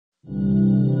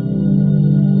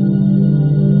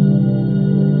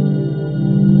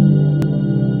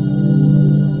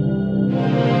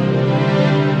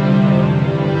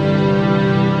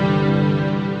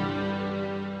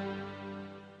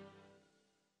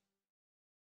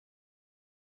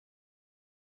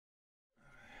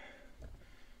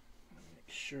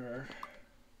sure.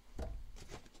 Get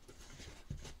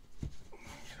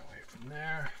away from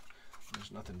there. There's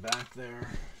nothing back there.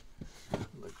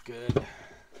 Look good.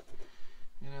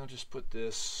 You know, just put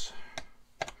this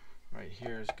right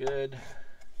here is good.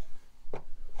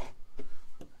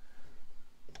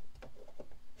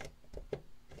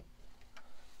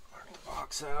 Mark the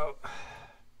box out.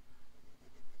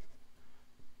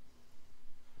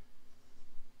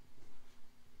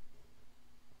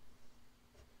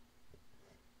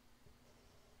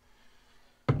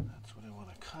 That's what I want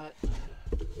to cut.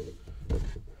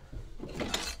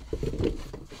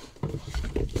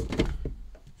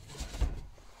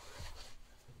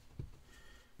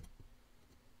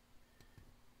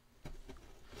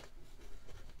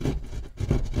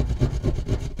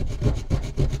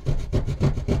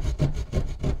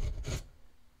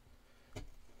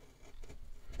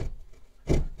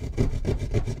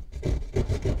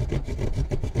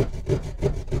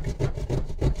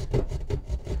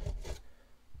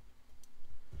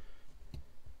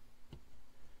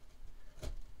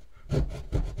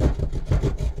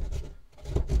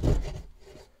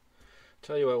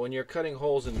 Tell you what, when you're cutting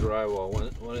holes in drywall,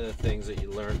 one of the things that you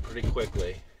learn pretty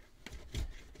quickly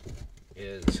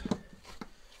is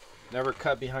never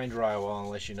cut behind drywall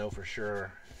unless you know for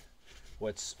sure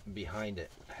what's behind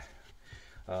it.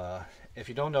 If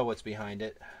you don't know what's behind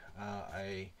it,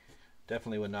 I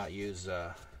definitely would not use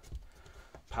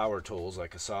power tools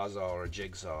like a sawzall or a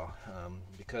jigsaw,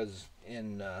 because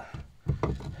in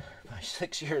my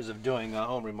 6 years of doing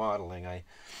home remodeling,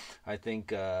 I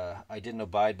think I didn't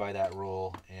abide by that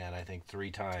rule, and I think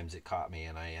 3 times it caught me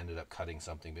and I ended up cutting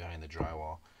something behind the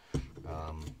drywall.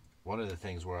 One of the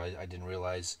things where I didn't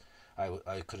realize, I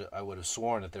would have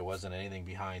sworn that there wasn't anything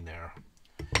behind there,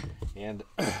 and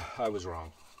I was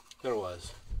wrong. There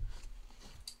was.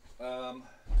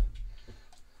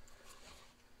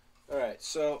 Alright,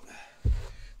 so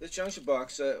this junction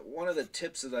box, one of the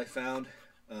tips that I found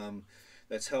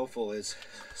that's helpful is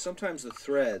sometimes the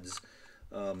threads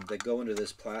that go into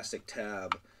this plastic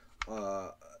tab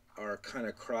are kind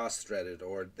of cross-threaded,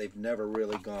 or they've never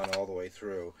really gone all the way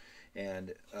through.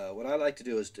 And what I like to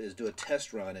do is do a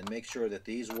test run and make sure that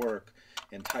these work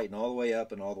and tighten all the way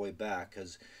up and all the way back,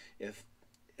 because if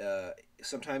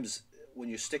sometimes when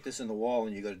you stick this in the wall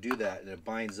and you go to do that and it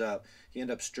binds up, you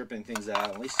end up stripping things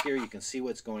out. At least here you can see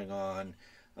what's going on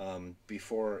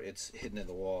before it's hitting in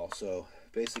the wall. So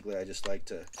basically I just like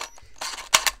to,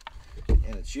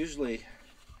 and it's usually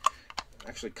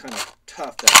actually kind of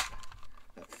tough that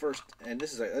first, and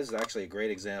this is actually a great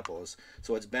example.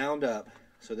 So it's bound up,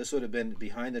 so this would have been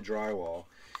behind the drywall,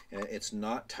 and it's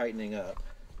not tightening up.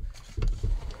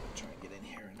 Try and get in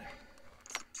here,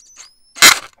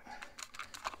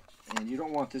 and you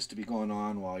don't want this to be going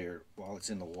on while it's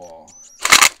in the wall.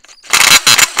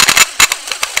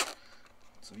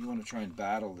 So you want to try and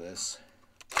battle this.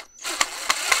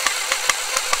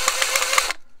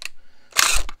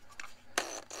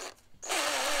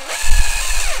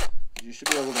 You should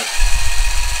be able to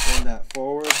bring that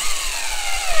forward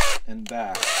and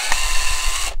back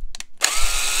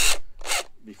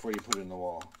before you put it in the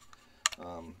wall.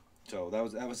 So that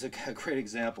was a great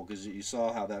example, because you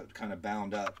saw how that kind of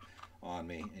bound up on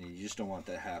me, and you just don't want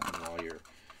that happening while you're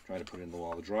trying to put it in the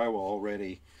wall. The drywall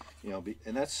already,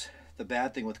 and that's the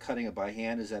bad thing with cutting it by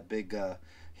hand, is that big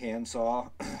hand saw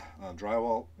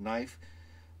drywall knife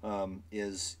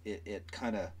is it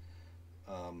kind of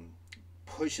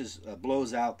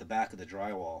blows out the back of the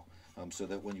drywall, so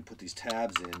that when you put these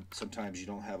tabs in, sometimes you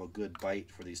don't have a good bite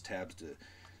for these tabs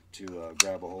to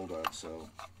grab a hold of. So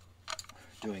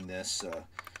doing this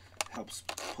helps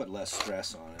put less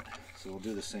stress on it. So we'll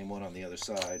do the same one on the other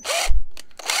side.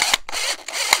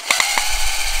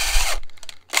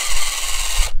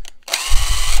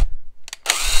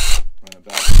 Run it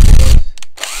back and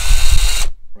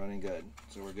forth. Running good.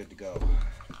 So we're good to go.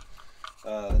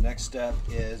 The next step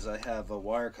is I have a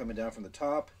wire coming down from the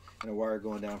top and a wire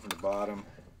going down from the bottom.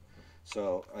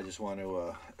 So I just want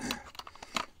to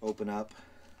open up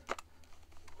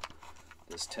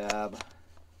this tab.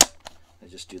 I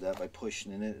just do that by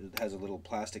pushing in it. It has a little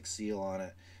plastic seal on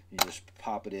it. You just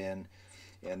pop it in,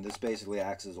 and this basically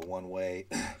acts as a one-way,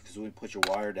 because when you put your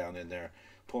wire down in there,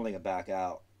 pulling it back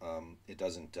out, it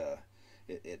doesn't.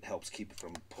 It helps keep it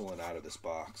from pulling out of this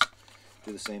box.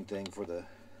 Do the same thing for the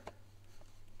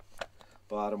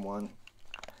bottom one.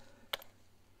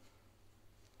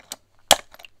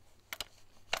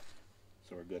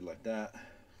 So we're good like that.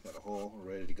 Got a hole,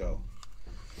 we're ready to go.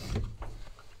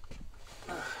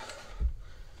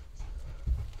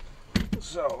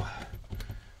 So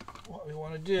what we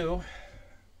want to do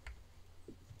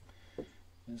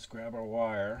is grab our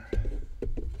wire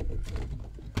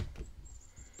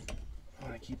I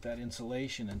want to keep that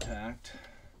insulation intact.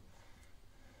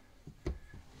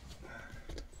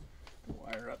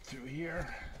 Wire up through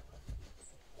here,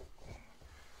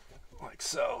 like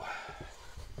so.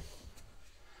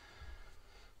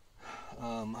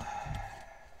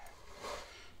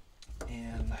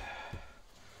 And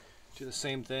do the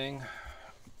same thing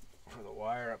for the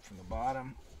wire up from the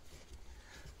bottom.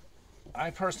 I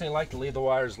personally like to leave the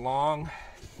wires long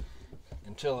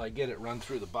until I get it run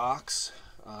through the box,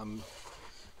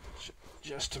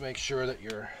 just to make sure that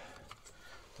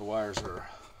the wires are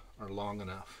long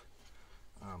enough.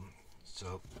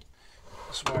 So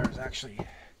this wire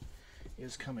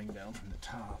is coming down from the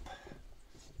top.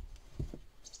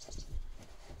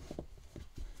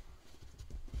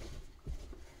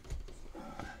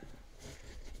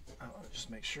 I'll just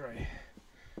make sure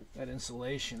that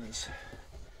insulation is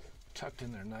tucked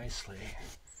in there nicely.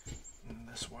 And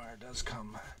this wire does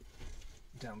come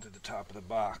down to the top of the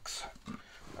box.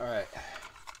 Alright,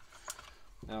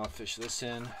 now I'll fish this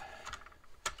in.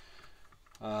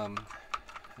 And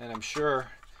I'm sure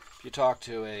if you talk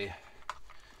to a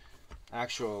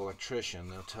actual electrician,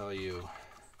 they'll tell you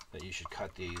that you should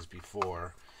cut these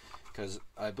before, because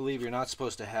I believe you're not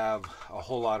supposed to have a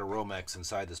whole lot of Romex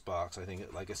inside this box. I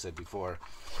think, like I said before,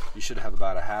 you should have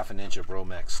about a ½ inch of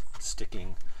Romex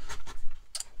sticking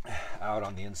out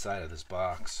on the inside of this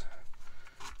box.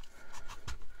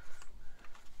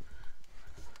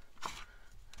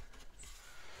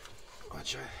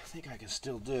 Which I think I can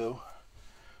still do.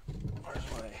 Where's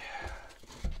my...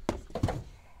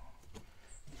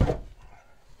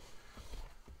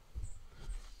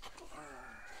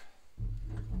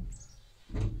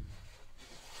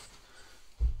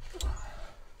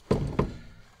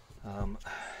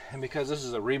 and because this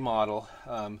is a remodel,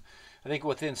 I think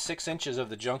within 6 inches of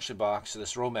the junction box,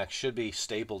 this Romex should be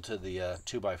stapled to the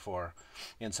 2x4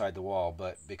 inside the wall,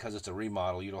 but because it's a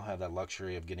remodel, you don't have that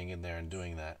luxury of getting in there and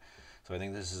doing that. So I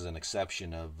think this is an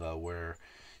exception of where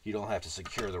you don't have to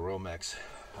secure the Romex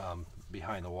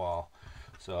behind the wall.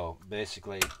 So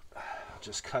basically,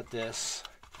 just cut this,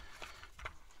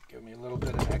 give me a little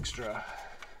bit of extra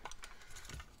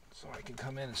so I can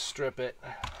come in and strip it.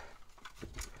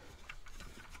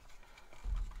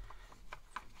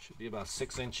 Should be about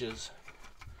 6 inches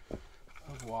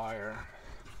of wire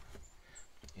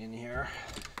in here.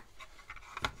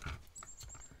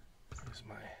 Here's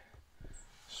my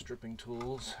stripping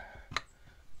tools.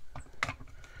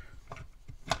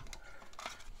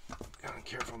 Gotta be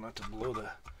careful not to blow the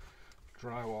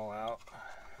drywall out.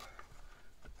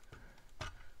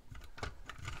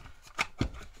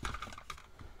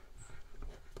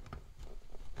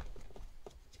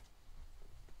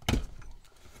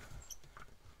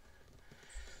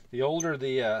 The older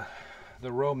the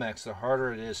Romex, the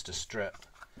harder it is to strip.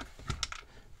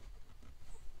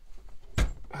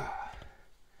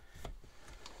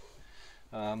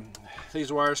 These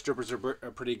wire strippers are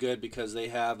pretty good because they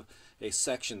have a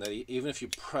section that even if you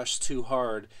press too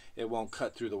hard, it won't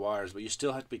cut through the wires. But you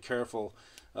still have to be careful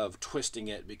of twisting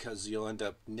it because you'll end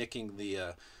up nicking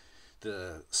the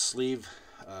sleeve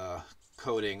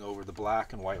coating over the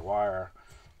black and white wire,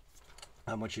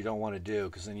 which you don't want to do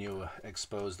because then you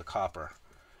expose the copper.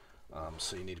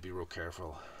 So you need to be real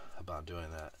careful about doing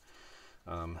that.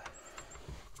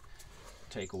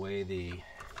 Take away the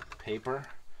paper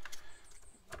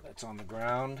that's on the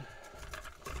ground.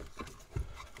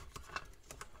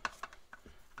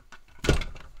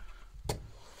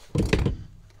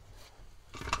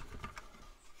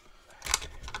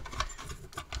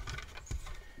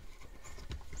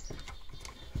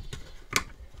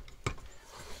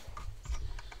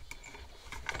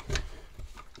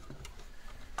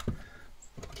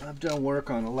 I've done work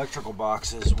on electrical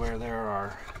boxes where there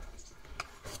are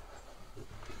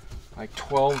like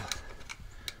 12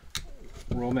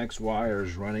 Romex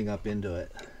wires running up into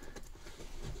it.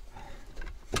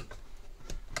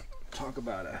 Talk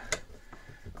about a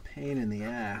pain in the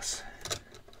ass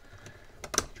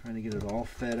trying to get it all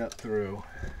fed up through.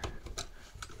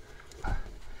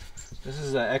 This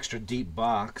is an extra deep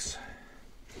box,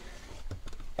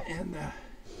 and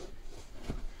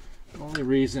the only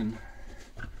reason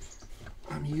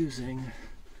I'm using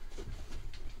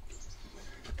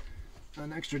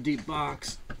an extra deep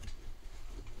box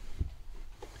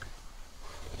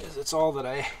is it's all that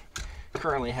I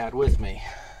currently had with me.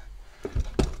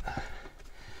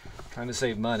 Trying to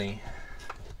save money.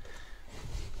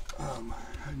 I'm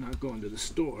not going to the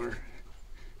store.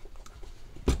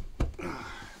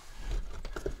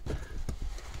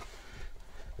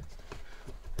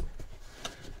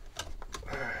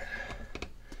 Alright.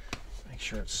 Make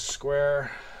sure it's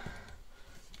square.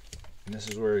 And this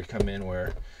is where we come in,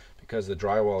 where because the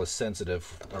drywall is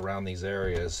sensitive around these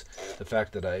areas, the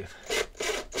fact that I've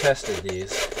tested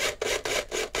these,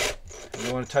 you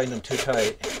don't want to tighten them too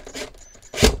tight.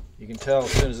 You can tell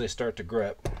as soon as they start to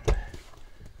grip.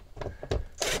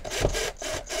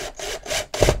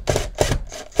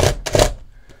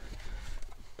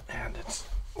 And it's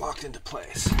locked into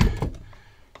place.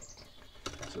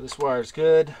 So this wire is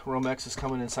good. Romex is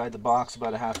coming inside the box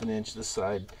about a ½ inch. This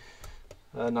side,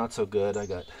 not so good. I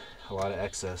got a lot of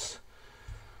excess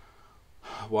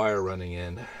wire running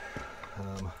in.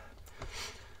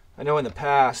 I know in the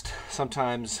past,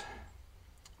 sometimes,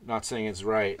 not saying it's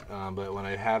right, but when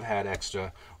I have had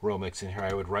extra Romex in here,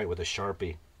 I would write with a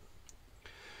Sharpie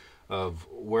of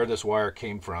where this wire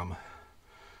came from.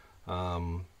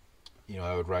 You know,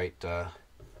 I would write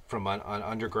from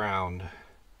underground,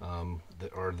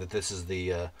 or that this is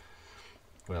the,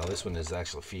 well, this one is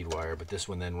actually feed wire, but this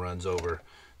one then runs over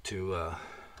to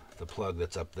the plug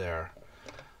that's up there.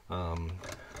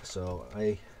 So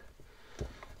I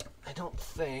don't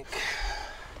think,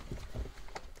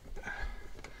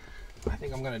 I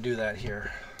think I'm going to do that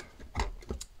here.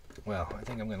 Well, I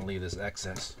think I'm going to leave this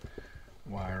excess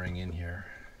wiring in here.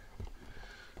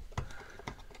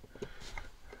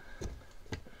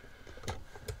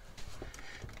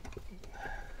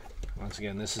 Once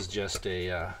again, this is just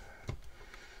a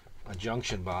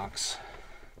junction box.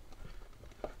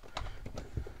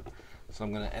 So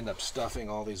I'm going to end up stuffing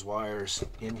all these wires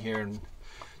in here and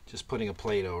just putting a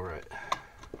plate over it.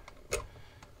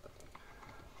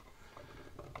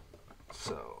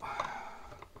 So,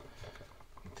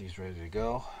 get these ready to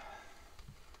go.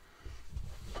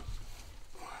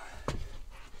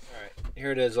 Alright,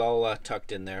 here it is all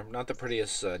tucked in there. Not the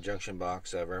prettiest junction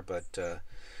box ever, but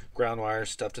ground wire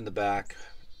stuffed in the back.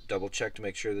 Double check to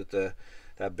make sure that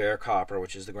that bare copper,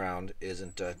 which is the ground,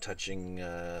 isn't touching,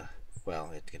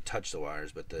 well, it can touch the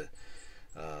wires, but the,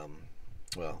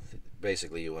 well,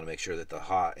 basically you want to make sure that the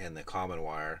hot and the common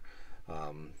wire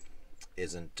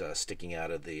isn't sticking out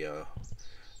of the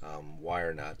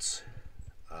wire nuts,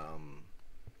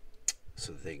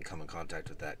 so that they can come in contact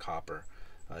with that copper.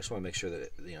 I just want to make sure that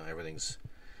everything's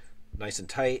nice and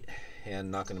tight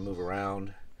and not going to move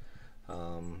around,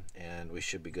 and we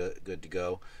should be good to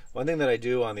go. One thing that I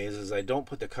do on these is I don't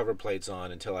put the cover plates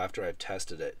on until after I've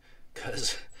tested it,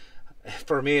 because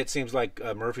for me it seems like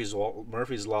Murphy's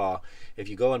Law. If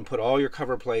you go and put all your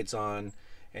cover plates on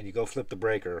and you go flip the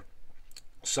breaker,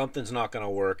 something's not going to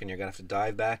work and you're going to have to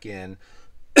dive back in.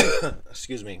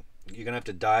 Excuse me. You're going to have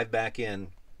to dive back in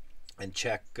and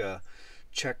check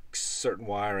certain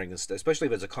wiring, especially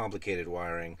if it's a complicated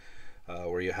wiring,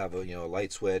 where you have a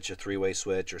light switch, a three-way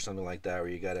switch, or something like that, where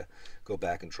you got to go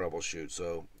back and troubleshoot.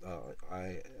 So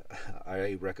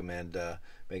I recommend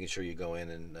making sure you go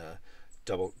in and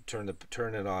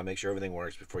turn it on, make sure everything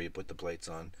works before you put the plates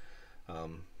on.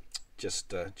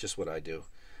 Just what I do.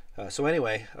 So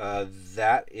anyway,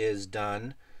 that is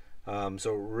done.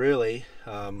 So really,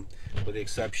 with the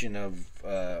exception of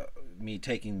me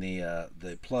taking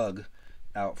the plug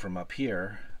out from up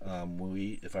here,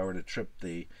 if I were to trip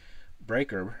the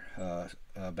breaker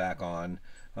back on,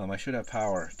 I should have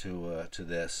power to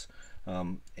this,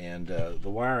 and the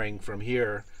wiring from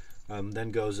here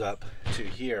then goes up to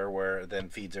here, where it then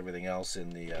feeds everything else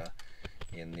in the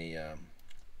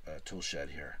tool shed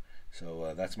here.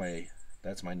 So that's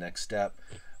my next step.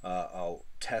 I'll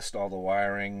test all the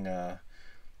wiring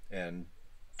and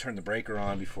turn the breaker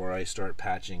on before I start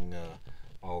patching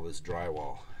all this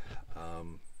drywall.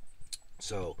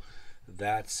 So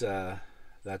that's the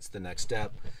next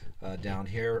step. Down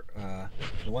here,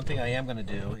 the one thing I am going to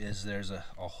do is there's a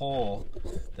hole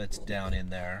that's down in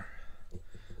there,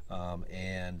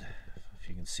 and if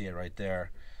you can see it right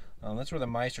there, that's where the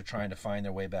mice are trying to find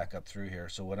their way back up through here.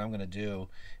 So what I'm going to do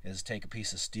is take a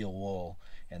piece of steel wool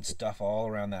and stuff all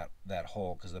around that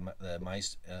hole, because the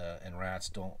mice and rats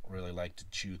don't really like to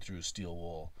chew through steel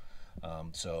wool.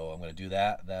 So I'm going to do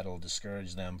that. That'll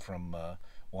discourage them from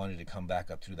wanting to come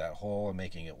back up through that hole and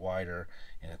making it wider.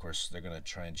 And of course they're going to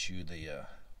try and chew the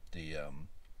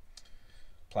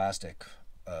plastic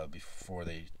before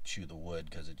they chew the wood,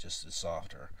 because it just is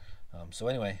softer. So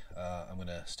anyway, I'm going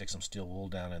to stick some steel wool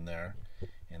down in there,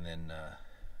 and then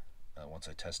once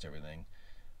I test everything,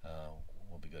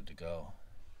 we'll be good to go.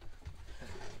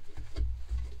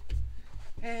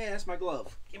 Hey, that's my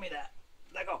glove. Give me that.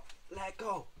 Let go. Let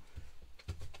go.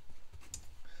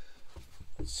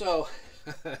 So,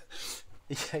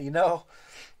 yeah,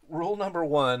 rule number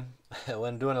one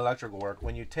when doing electrical work,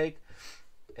 when you take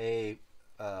a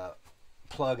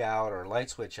plug out or light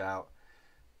switch out,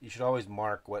 you should always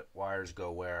mark what wires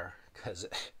go where, because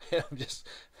it just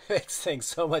makes things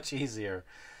so much easier.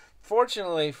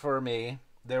 Fortunately for me,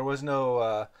 there was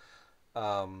no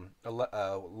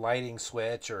lighting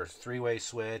switch or three-way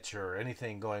switch or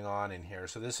anything going on in here.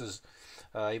 So this is,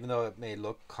 even though it may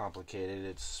look complicated,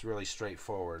 it's really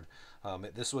straightforward.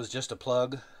 This was just a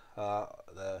plug.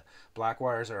 The black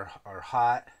wires are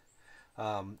hot,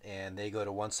 and they go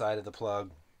to one side of the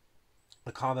plug.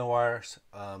 The common wires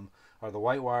are the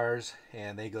white wires,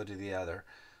 and they go to the other.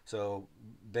 So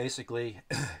basically,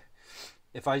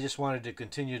 if I just wanted to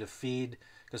continue to feed,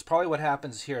 because probably what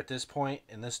happens here at this point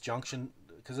in this junction,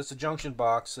 because it's a junction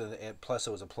box and plus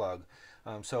it was a plug,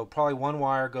 so probably one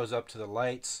wire goes up to the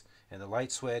lights and the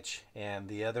light switch, and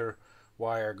the other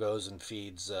wire goes and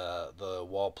feeds the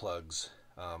wall plugs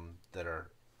that are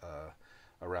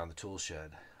around the tool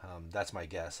shed. That's my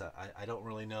guess. I don't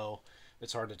really know.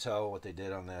 It's hard to tell what they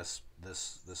did on this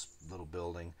little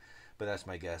building, but that's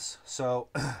my guess. So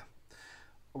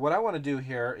what I want to do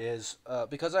here is,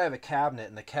 because I have a cabinet,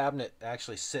 and the cabinet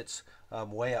actually sits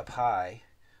way up high,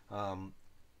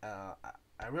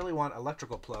 I really want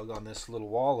electrical plug on this little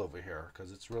wall over here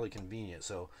because it's really convenient.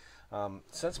 So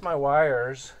since my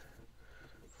wires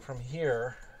from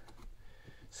here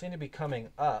seem to be coming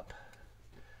up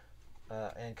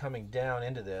and coming down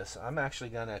into this, I'm actually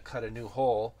going to cut a new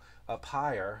hole up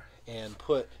higher and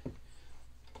put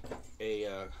a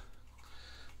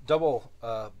double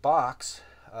box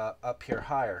up here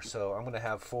higher. So I'm going to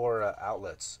have 4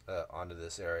 outlets onto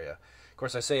this area. Of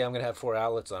course, I say I'm going to have 4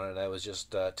 outlets on it. I was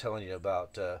just telling you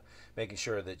about making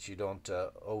sure that you don't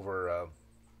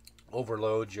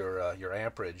overload your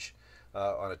amperage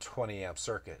on a 20 amp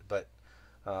circuit. But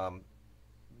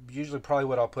usually probably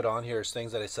what I'll put on here is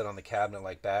things that I set on the cabinet,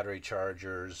 like battery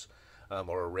chargers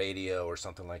or a radio or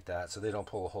something like that, so they don't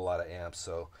pull a whole lot of amps.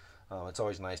 So it's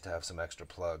always nice to have some extra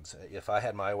plugs. If I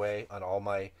had my way on all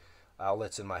my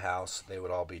outlets in my house, they would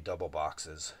all be double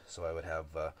boxes, so I would have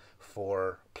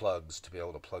 4 plugs to be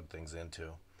able to plug things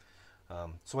into.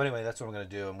 So anyway, that's what I'm going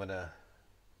to do. I'm going to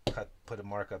put a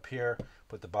mark up here,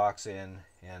 put the box in,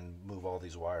 and move all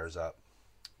these wires up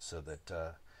so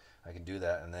that I can do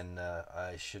that, and then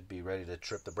I should be ready to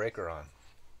trip the breaker on.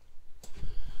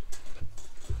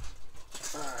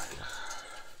 Alright,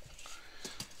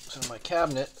 so my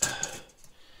cabinet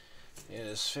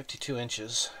is 52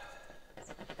 inches.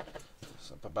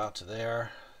 It's up about to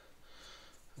there.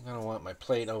 I'm going to want my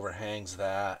plate overhangs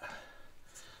that.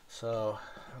 So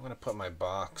I'm going to put my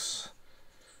box.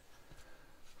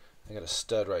 I got a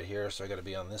stud right here, so I got to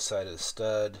be on this side of the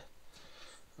stud.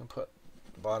 I'm going to put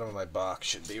the bottom of my box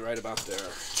should be right about there.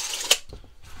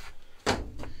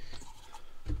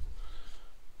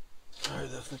 Sorry,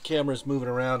 the camera's moving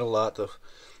around a lot.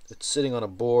 It's sitting on a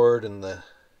board, and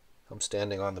I'm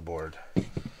standing on the board.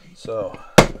 So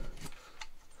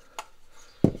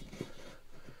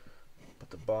put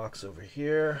the box over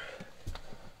here.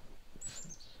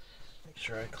 Make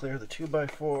sure I clear the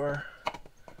 2x4.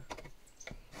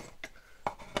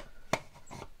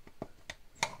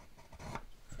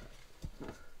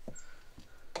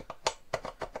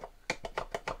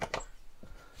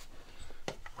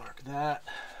 Mark that.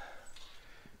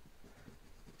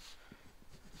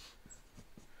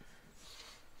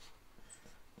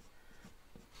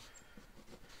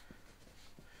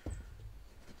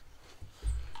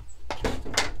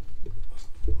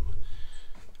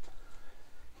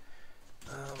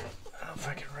 I don't know if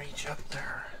I can reach up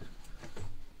there.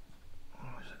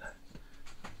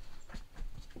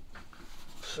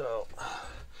 So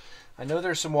I know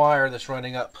there's some wire that's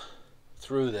running up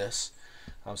through this,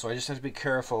 so I just have to be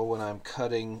careful when I'm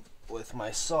cutting with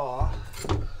my saw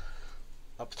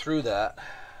up through that,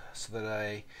 so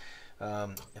that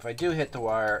if I do hit the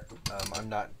wire, I'm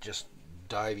not just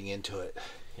diving into it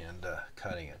and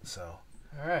cutting it. So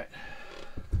all right,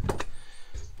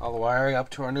 all the wiring up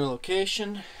to our new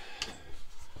location.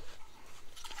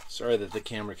 Sorry that the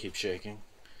camera keeps shaking.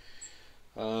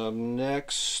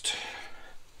 Next,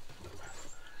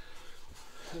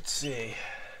 let's see.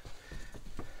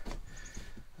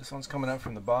 This one's coming up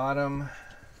from the bottom.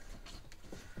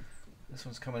 This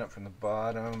one's coming up from the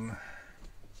bottom.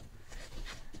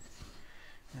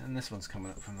 And this one's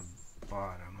coming up from the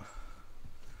bottom.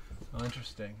 Oh,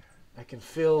 interesting. I can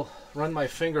run my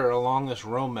finger along this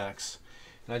Romex,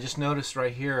 and I just noticed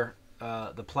right here,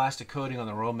 the plastic coating on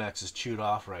the Romex is chewed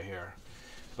off right here.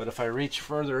 But if I reach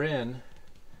further in,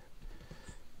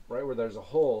 right where there's a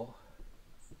hole,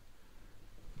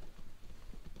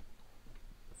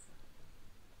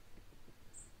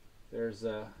 there's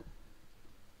a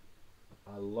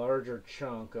larger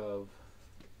chunk of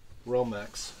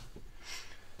Romex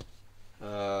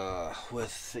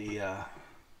with the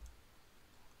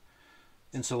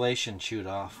insulation chewed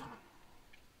off.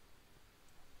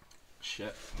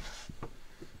 Shit.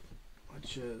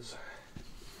 Which is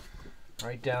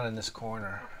right down in this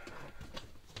corner.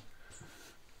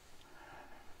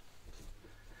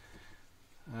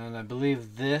 And I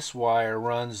believe this wire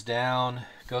runs down,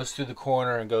 goes through the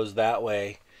corner and goes that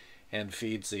way and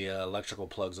feeds the electrical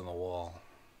plugs on the wall.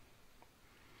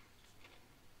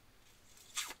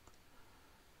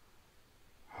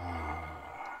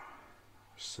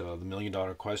 So the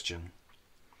 $1,000,000 question,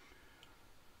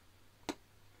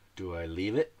 do I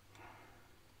leave it?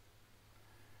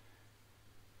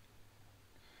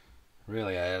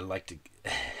 Really, I'd like to,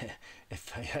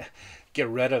 if I get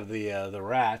rid of the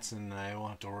rats, and I won't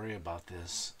have to worry about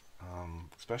this.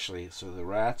 Especially, so the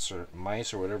rats or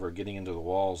mice or whatever are getting into the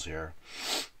walls here.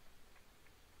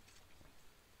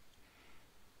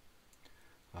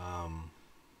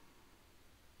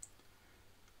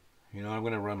 You know, I'm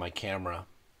going to run my camera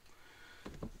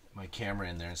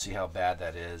in there and see how bad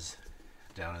that is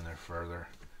down in there further.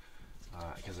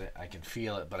 Because I can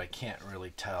feel it, but I can't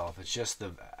really tell. If it's just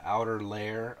the outer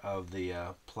layer of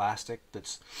the plastic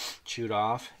that's chewed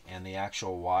off and the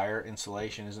actual wire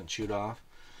insulation isn't chewed off,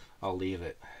 I'll leave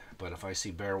it. But if I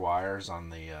see bare wires on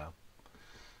the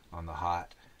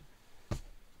hot,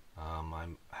 I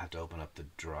have to open up the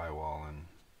drywall and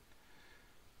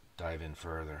dive in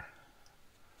further.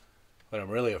 What I'm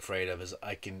really afraid of is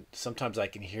sometimes I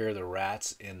can hear the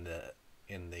rats in the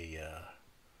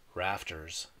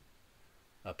rafters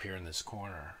up here in this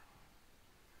corner.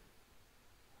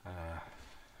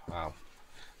 Wow,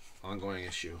 ongoing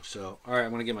issue. So, all right,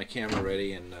 I'm gonna get my camera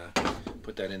ready and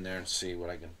put that in there and see what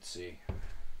I can see.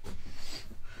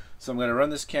 So I'm gonna run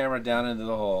this camera down into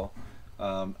the hole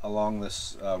along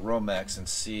this Romex and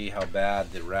see how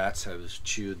bad the rats have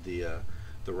chewed the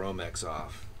Romex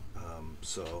off.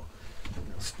 So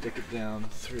I'll stick it down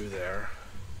through there.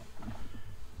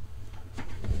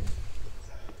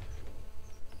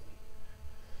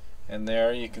 And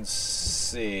there you can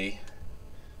see,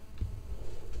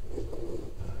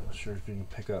 I'm not sure if you can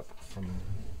pick up from,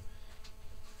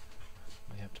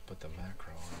 I have to put the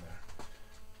macro on there.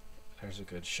 There's a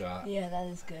good shot. Yeah, that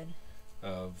is good.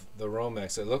 Of the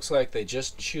Romex. It looks like they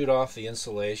just chewed off the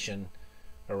insulation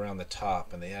around the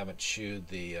top, and they haven't chewed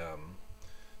the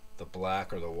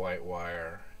black or the white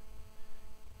wire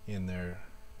in there.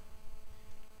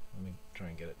 Let me try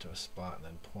and get it to a spot and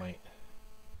then point.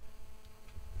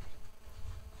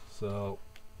 So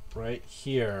right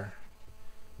here,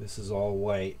 this is all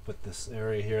white, but this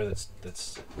area here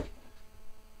that's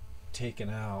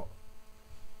taken out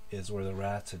is where the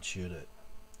rats had chewed it.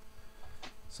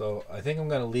 So I think I'm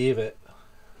going to leave it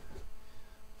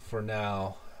for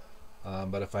now,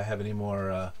 but if I have any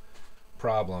more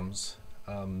problems,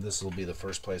 this will be the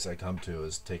first place I come to,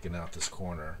 is taking out this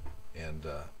corner and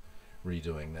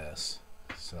redoing this.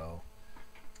 So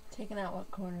taking out what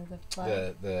corner? The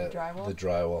drywall? The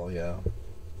drywall, yeah.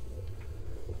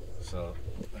 So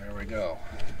there we go.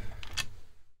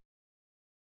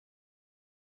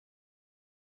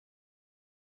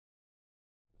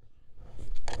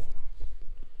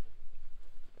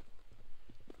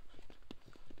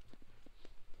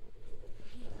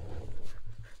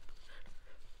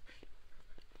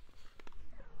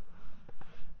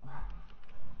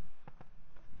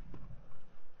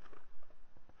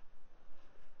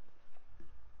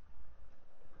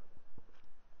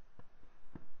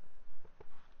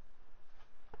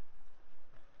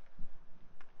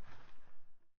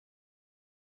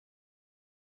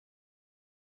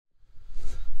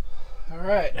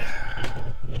 Alright,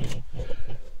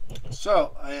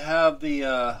 so I have the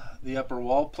upper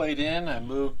wall plate in. I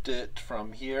moved it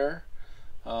from here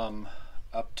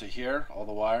up to here, all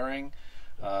the wiring.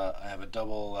 I have a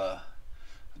double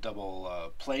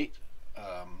plate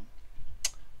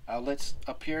outlets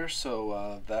up here,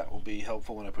 so that will be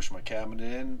helpful when I push my cabinet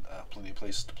in. Plenty of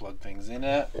places to plug things in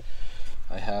at.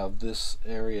 I have this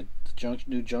area,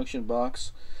 new junction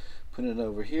box, put it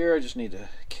over here. I just need a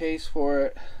case for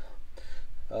it.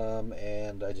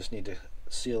 And I just need to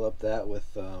seal up that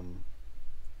with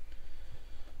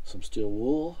some steel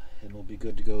wool, and we'll be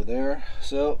good to go there.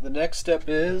 So the next step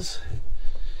is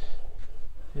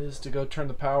to go turn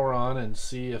the power on and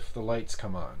see if the lights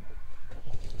come on.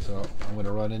 So I'm going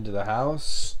to run into the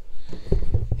house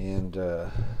and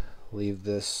leave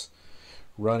this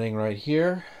running right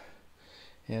here,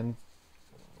 and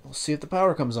we'll see if the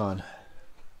power comes on.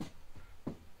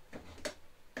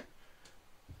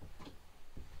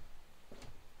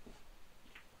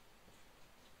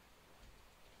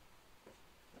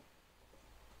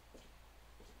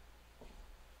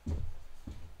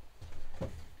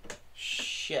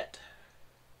 Shit.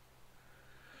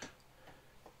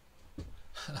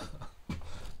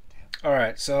 All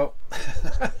right, so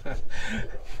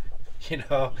you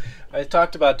know, I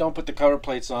talked about don't put the cover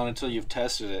plates on until you've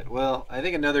tested it. Well, I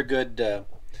think another good a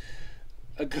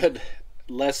good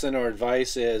lesson or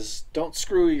advice is don't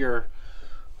screw your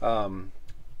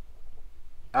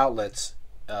outlets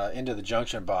into the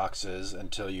junction boxes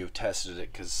until you've tested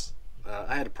it, because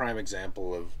I had a prime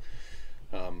example of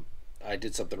I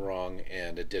did something wrong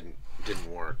and it didn't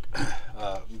work.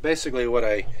 Basically, what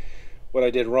I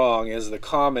did wrong is the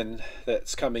common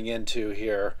that's coming into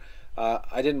here.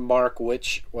 I didn't mark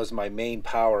which was my main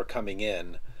power coming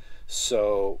in,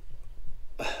 so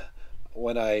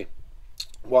when I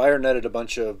wire netted a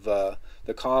bunch of the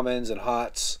commons and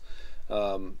hots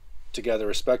together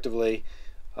respectively,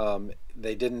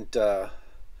 they didn't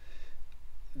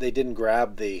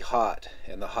grab the hot,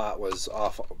 and the hot was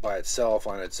off by itself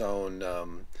on its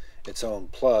own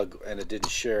plug, and it didn't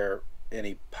share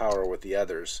any power with the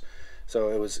others. So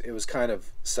it was kind of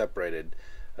separated.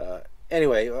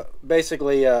 Anyway,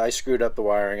 basically I screwed up the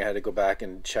wiring. I had to go back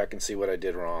and check and see what I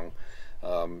did wrong.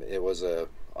 It was a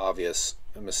obvious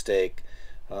mistake,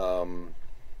 and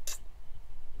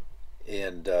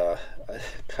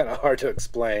kind of hard to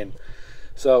explain.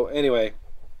 So anyway,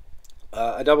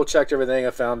 I double checked everything.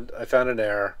 I found an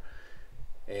error,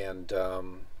 and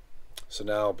so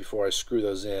now before I screw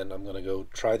those in, I'm gonna go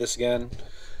try this again.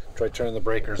 Try turning the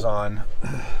breakers on.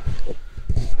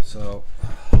 So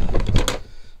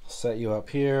set you up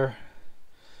here,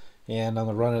 and I'm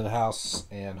gonna run in the house,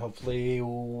 and hopefully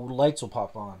lights will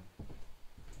pop on.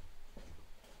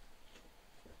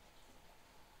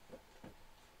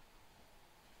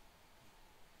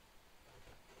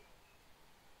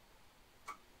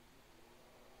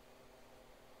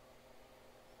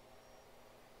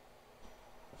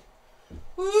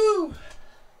 Woo!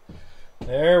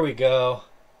 There we go.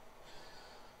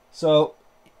 So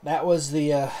that was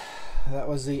the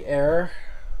error.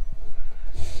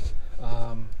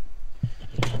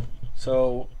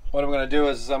 So what I'm going to do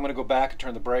is I'm going to go back and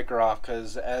turn the breaker off,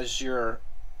 because as you're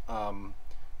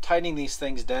tightening these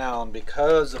things down,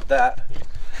 because of that,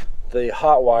 the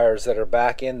hot wires that are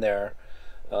back in there,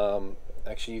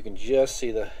 actually you can just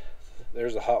see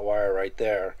there's a hot wire right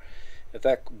there. If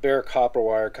that bare copper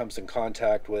wire comes in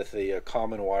contact with the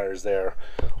common wires there,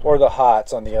 or the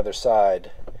hots on the other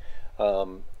side,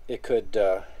 it could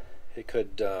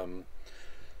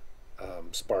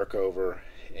spark over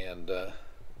and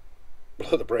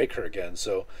blow the breaker again.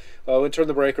 So we'll turn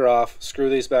the breaker off, screw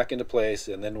these back into place,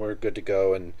 and then we're good to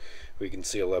go, and we can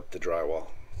seal up the drywall.